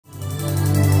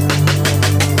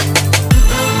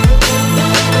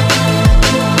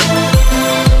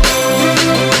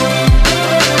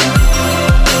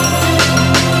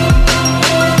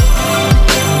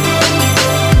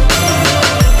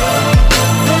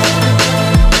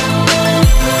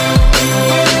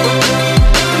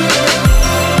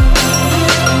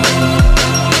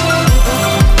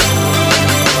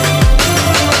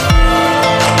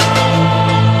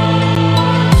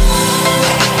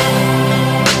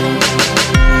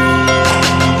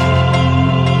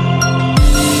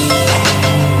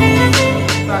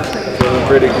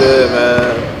good,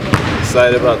 man.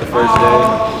 Excited about the first day.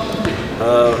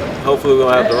 Hopefully we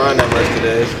won't have to run that much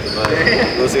today, but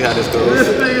we'll see how this goes.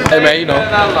 Hey man, you know,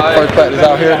 first practice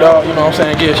out here, dog, you know what I'm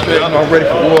saying, get straight, you know, I'm ready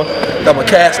for war. Got my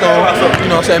cast on, you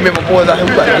know what I'm saying, me and my boys out here,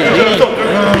 we about to get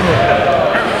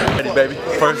in. Ready, baby,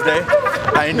 first day.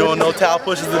 I ain't doing no towel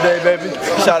pushes today, baby.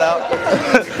 Shout out.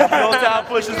 No towel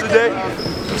pushes today.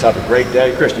 Let's have a great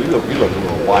day. Christian, you look a little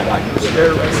wide-eyed. You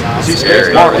scared right now. She's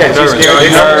scared.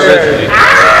 He's nervous.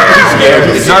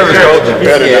 He's nervous, coach.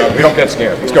 We don't get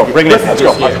scared. Let's go. Bring it in. Let's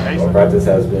go. Practice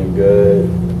has been good.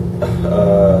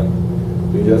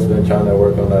 We've just been trying to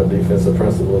work on our defensive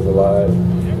principles a lot. A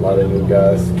lot of new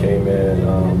guys came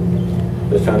in.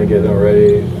 Just trying to get them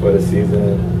ready for the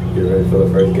season, get ready for the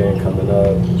first game coming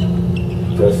up.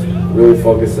 Just really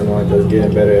focusing on just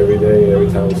getting better every day, every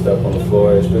time we step on the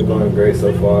floor. It's been going great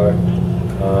so far.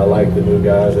 I like the new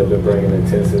guys. They've been bringing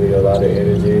intensity, a lot of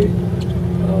energy.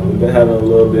 We've been having a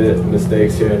little bit of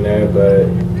mistakes here and there, but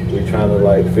we're trying to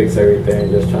like fix everything,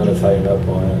 just trying to tighten up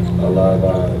on a lot of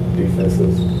our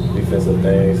defensive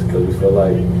things, because we feel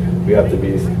like we have to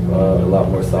be a lot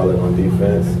more solid on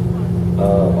defense.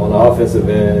 On the offensive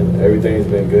end, everything's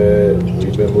been good.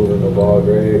 We've been moving the ball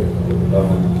great,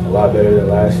 a lot better than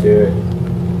last year.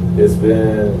 It's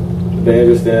been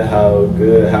interesting how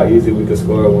easy we could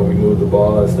score when we move the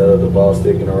ball instead of the ball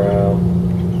sticking around.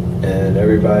 And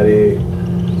everybody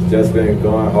just been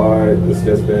going hard. It's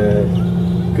just been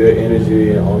good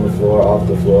energy on the floor, off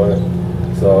the floor.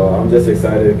 So I'm just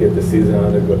excited to get the season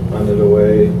under the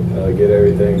way, get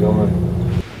everything going.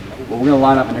 Well, we're going to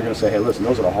line up and they're going to say, hey, listen,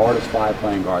 those are the hardest 5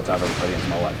 playing guards I've ever played against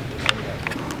in my life.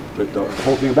 But the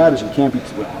whole thing about it is you can't be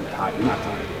tired. You're not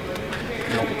tired.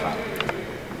 You don't get tired.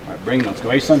 All right, bring it on. Let's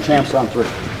go. A-Sun champs on 3.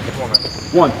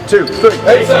 1, 2, 3.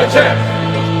 A-Sun champs!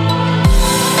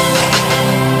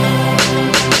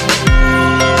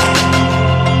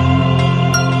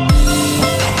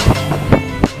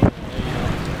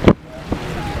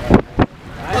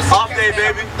 Off day,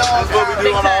 baby. That's what we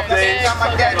do on off days.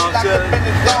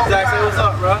 Zach, say what's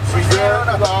up, bro. We good?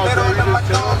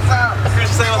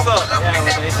 Christian, say what's up.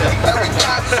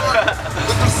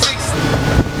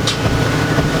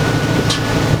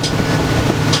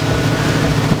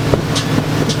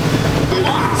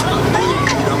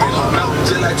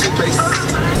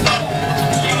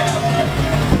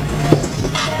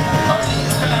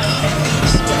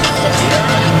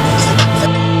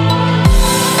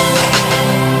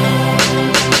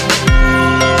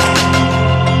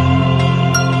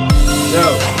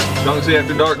 Don't see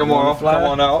after dark tomorrow. Come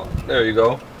on out. There you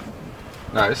go.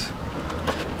 Nice.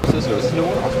 This is new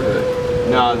one.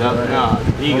 No,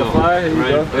 Eagle. Right.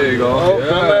 There you go. Oh,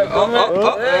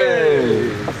 yeah.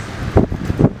 Hey.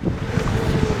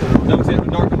 Don't see after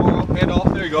dark tomorrow. Hand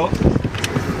off. There you go.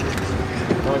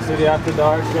 Don't see the after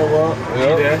dark. Show up.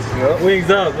 Yep. Wings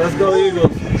up. Let's go,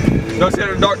 Eagles. Don't see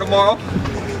after dark tomorrow.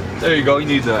 There you go. You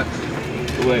need that.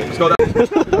 Wait. Let's go down.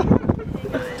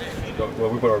 Well,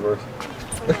 we put our verse.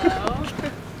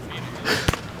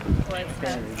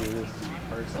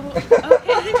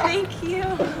 Okay, thank you.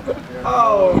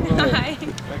 Oh, Hi.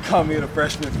 they call me the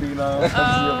freshman phenom.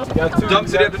 Dunk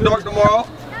City after dark tomorrow.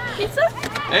 Pizza?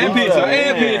 And pizza.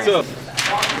 And pizza.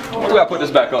 We gotta put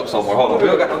this back up somewhere. Hold on. We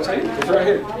don't got no tape. It's right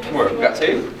here. Where? We got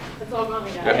tape? It's all gone.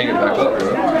 You gotta hang it back up,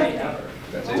 bro.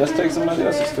 Just take somebody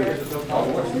else's food.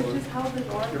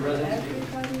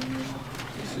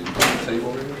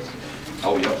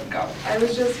 Oh, yeah, got it. I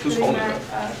was just Who's putting holding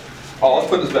that it? Oh, let's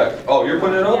put this back. Oh, you're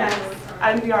putting it up? Yes,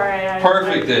 I'd be alright.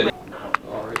 Perfect then.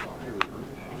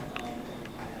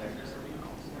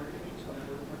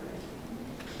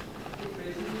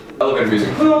 I look at the music.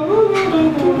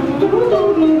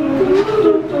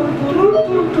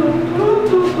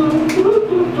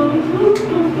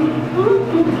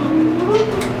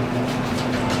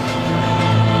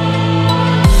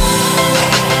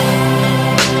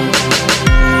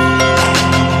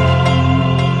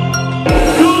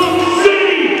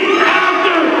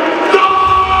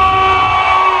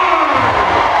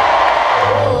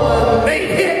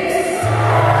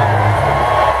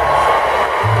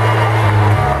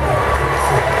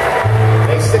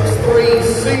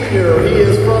 Senior, he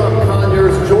is from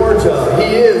Conyers, Georgia.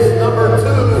 He is number 2,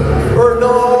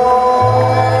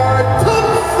 Bernard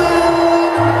Thompson.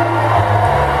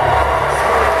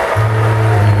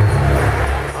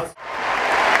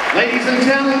 Ladies and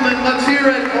gentlemen, let's hear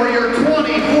it for your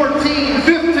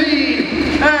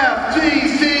 2014-15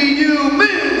 FGCU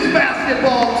men's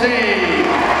basketball team.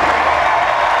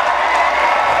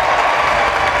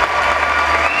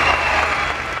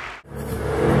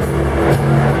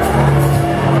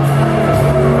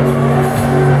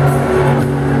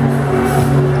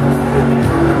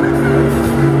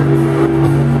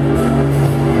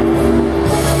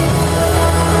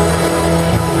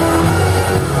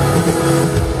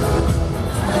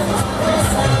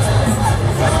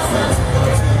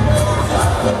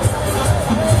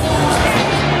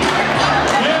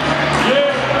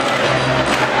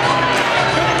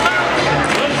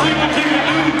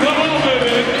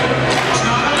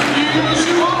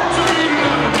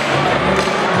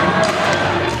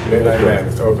 Friday Night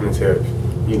Madness, the opening tip.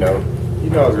 You know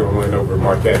I was going to win over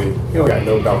Marquetti. He don't got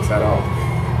no belts at all.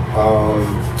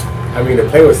 I mean, the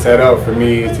play was set up for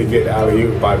me to get the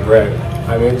alley-oop by Brett.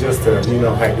 I mean, just to,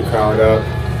 hype the crowd up,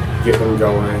 get them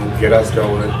going, get us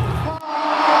going.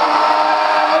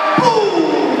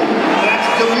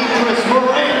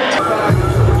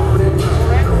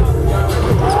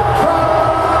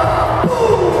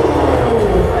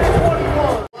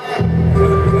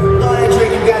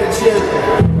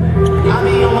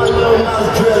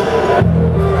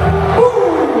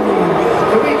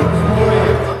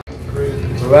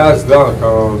 Last dunk,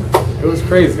 it was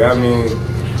crazy. I mean,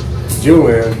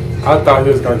 Julian, I thought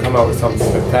he was going to come out with something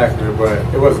spectacular, but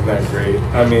it wasn't that great.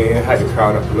 I mean, it had the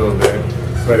crowd up a little bit.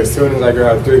 But as soon as I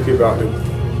grabbed 3 people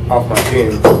off my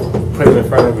team, put them in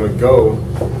front of them and go,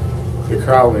 the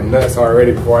crowd went nuts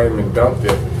already before I even dunked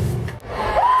it.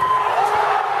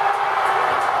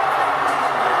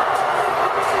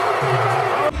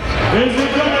 Is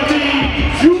it going to be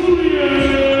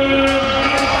Julian?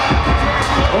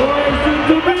 Or is it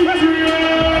Demetrius?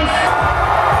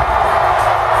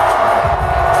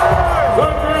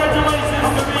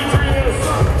 Congratulations, Demetrius!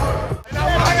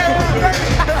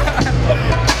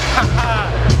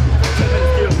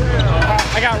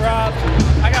 I got robbed.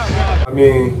 I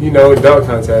mean, dunk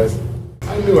contest.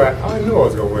 I knew I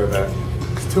was going to win that.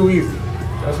 It's too easy.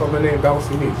 That's why my name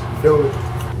Bouncy Meats. You feel it?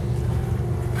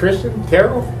 Christian?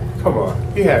 Terrell? Come on.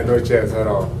 He had no chance at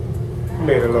all. He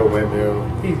made a little windmill.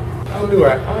 I knew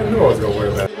I was going to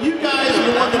win that. You guys are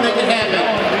the one to make it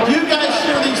happen. You guys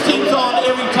cheer these teams on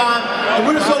every time, and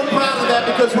we're so proud of that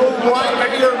because we're right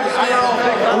here in this arrow,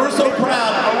 and we're so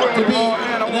proud to be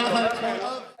an athletic fan.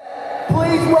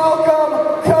 Please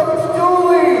welcome Coach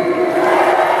Dooley.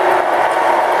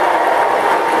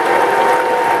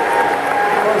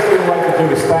 First thing I'd like to do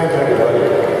is thank everybody.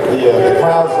 The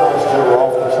crowds last year were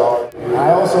off the chart.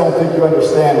 I also don't think you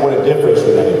understand what a difference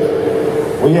we make.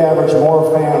 We average more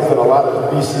fans than a lot of the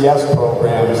BCS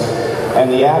programs,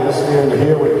 and the atmosphere in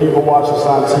here with people watch us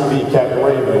on TV kept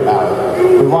raving about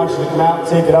it. We want you to come out and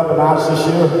take it up a notch this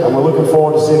year, and we're looking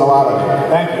forward to seeing a lot of you.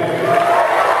 Thank you.